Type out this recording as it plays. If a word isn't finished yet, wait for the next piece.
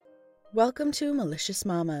Welcome to Malicious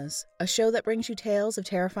Mamas, a show that brings you tales of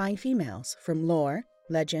terrifying females from lore,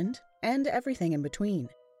 legend, and everything in between.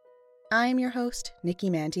 I am your host, Nikki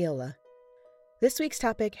Mandiola. This week's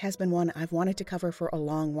topic has been one I've wanted to cover for a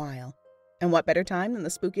long while. And what better time than the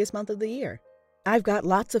spookiest month of the year? I've got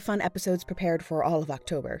lots of fun episodes prepared for all of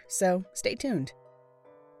October, so stay tuned.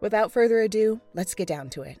 Without further ado, let's get down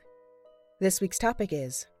to it. This week's topic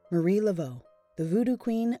is Marie Laveau, the Voodoo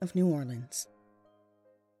Queen of New Orleans.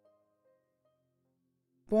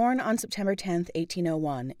 Born on September 10,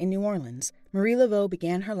 1801, in New Orleans, Marie Laveau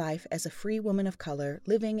began her life as a free woman of color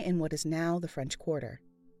living in what is now the French Quarter.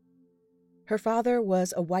 Her father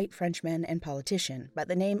was a white Frenchman and politician by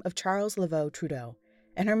the name of Charles Laveau Trudeau,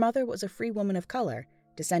 and her mother was a free woman of color,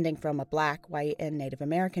 descending from a black, white, and Native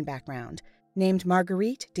American background, named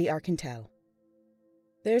Marguerite d'Archantel.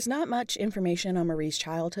 There's not much information on Marie's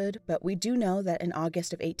childhood, but we do know that in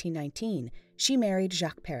August of 1819, she married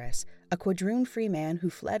Jacques Paris, a quadroon free man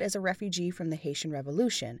who fled as a refugee from the Haitian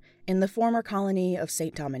Revolution in the former colony of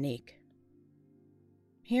Saint-Dominique.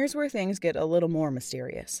 Here's where things get a little more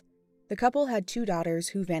mysterious. The couple had 2 daughters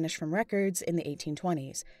who vanished from records in the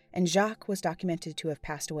 1820s, and Jacques was documented to have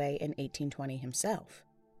passed away in 1820 himself.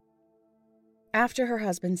 After her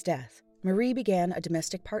husband's death, Marie began a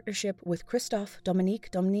domestic partnership with Christophe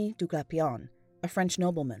Dominique Dominy du Glapion, a French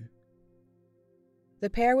nobleman. The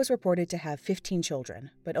pair was reported to have 15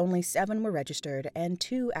 children, but only 7 were registered and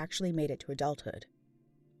 2 actually made it to adulthood.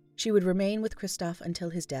 She would remain with Christophe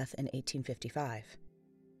until his death in 1855.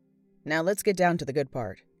 Now let's get down to the good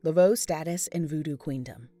part, Laveau's status in Voodoo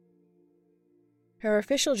Queendom. Her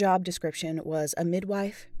official job description was a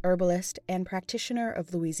midwife, herbalist, and practitioner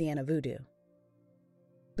of Louisiana Voodoo.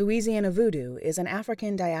 Louisiana Voodoo is an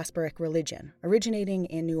African diasporic religion originating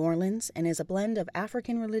in New Orleans and is a blend of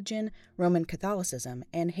African religion, Roman Catholicism,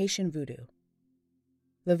 and Haitian Voodoo.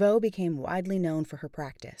 Laveau became widely known for her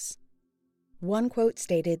practice. One quote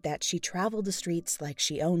stated that she traveled the streets like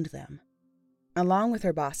she owned them. Along with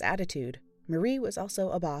her boss attitude, Marie was also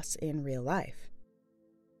a boss in real life.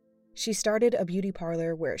 She started a beauty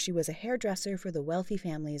parlor where she was a hairdresser for the wealthy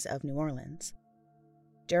families of New Orleans.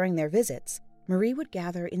 During their visits, Marie would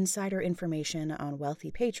gather insider information on wealthy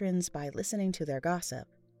patrons by listening to their gossip.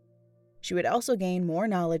 She would also gain more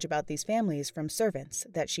knowledge about these families from servants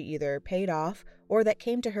that she either paid off or that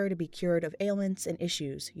came to her to be cured of ailments and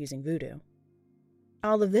issues using voodoo.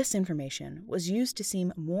 All of this information was used to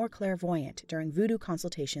seem more clairvoyant during voodoo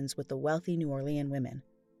consultations with the wealthy New Orleans women,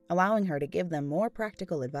 allowing her to give them more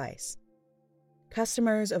practical advice.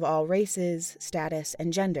 Customers of all races, status,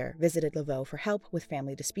 and gender visited Laveau for help with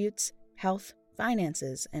family disputes, health,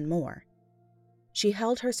 finances, and more. She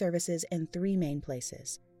held her services in 3 main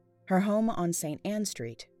places: her home on St. Anne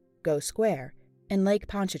Street, Go Square, and Lake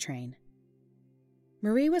Pontchartrain.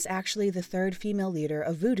 Marie was actually the 3rd female leader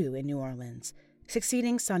of voodoo in New Orleans,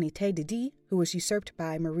 succeeding Sanité Didi, who was usurped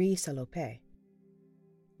by Marie Salopé.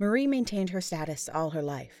 Marie maintained her status all her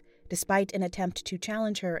life, despite an attempt to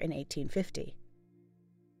challenge her in 1850.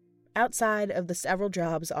 Outside of the several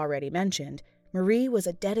jobs already mentioned, Marie was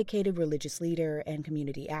a dedicated religious leader and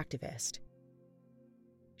community activist.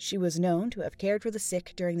 She was known to have cared for the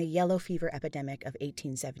sick during the yellow fever epidemic of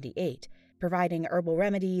 1878, providing herbal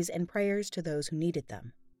remedies and prayers to those who needed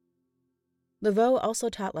them. Laveau also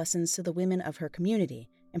taught lessons to the women of her community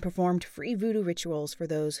and performed free voodoo rituals for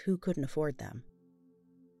those who couldn't afford them.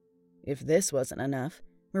 If this wasn't enough,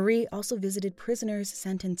 Marie also visited prisoners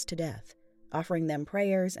sentenced to death, offering them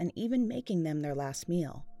prayers and even making them their last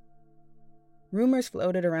meal. Rumors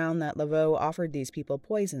floated around that Laveau offered these people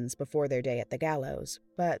poisons before their day at the gallows,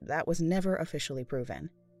 but that was never officially proven.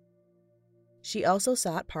 She also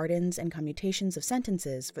sought pardons and commutations of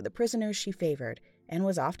sentences for the prisoners she favored and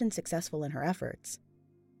was often successful in her efforts.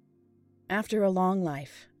 After a long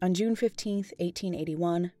life, on June 15,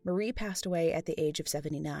 1881, Marie passed away at the age of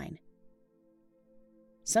 79.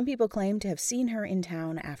 Some people claim to have seen her in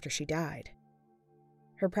town after she died.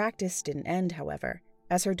 Her practice didn't end, however,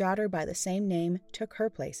 as her daughter by the same name took her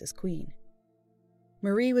place as queen.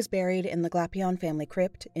 Marie was buried in the Glapion family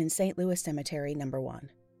crypt in St. Louis Cemetery No. 1.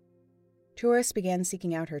 Tourists began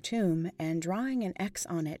seeking out her tomb and drawing an X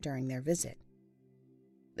on it during their visit.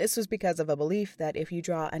 This was because of a belief that if you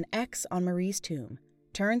draw an X on Marie's tomb,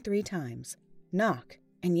 turn 3 times, knock,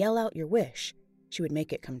 and yell out your wish, she would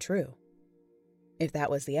make it come true. If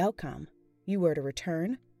that was the outcome, you were to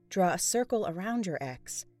return, draw a circle around your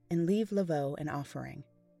X, and leave Laveau an offering.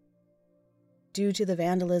 Due to the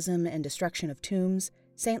vandalism and destruction of tombs,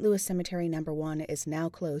 St. Louis Cemetery No. 1 is now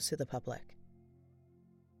closed to the public.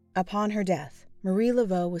 Upon her death, Marie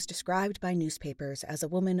Laveau was described by newspapers as a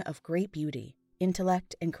woman of great beauty,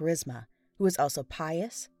 intellect, and charisma, who is also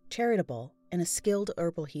pious, charitable, and a skilled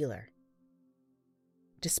herbal healer.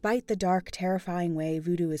 Despite the dark, terrifying way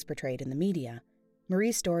voodoo is portrayed in the media,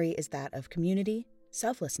 Marie's story is that of community,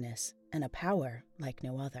 selflessness, and a power like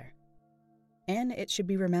no other. And it should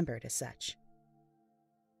be remembered as such.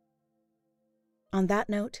 On that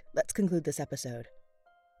note, let's conclude this episode.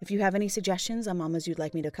 If you have any suggestions on mamas you'd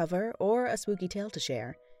like me to cover or a spooky tale to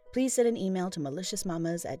share, please send an email to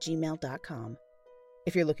maliciousmamas@gmail.com.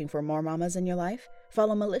 If you're looking for more mamas in your life,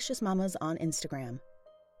 follow Malicious Mamas on Instagram.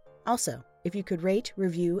 Also, if you could rate,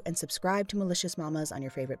 review, and subscribe to Malicious Mamas on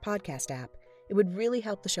your favorite podcast app, it would really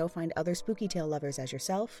help the show find other spooky tale lovers as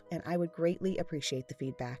yourself, and I would greatly appreciate the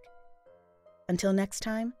feedback. Until next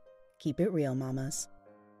time, keep it real, mamas.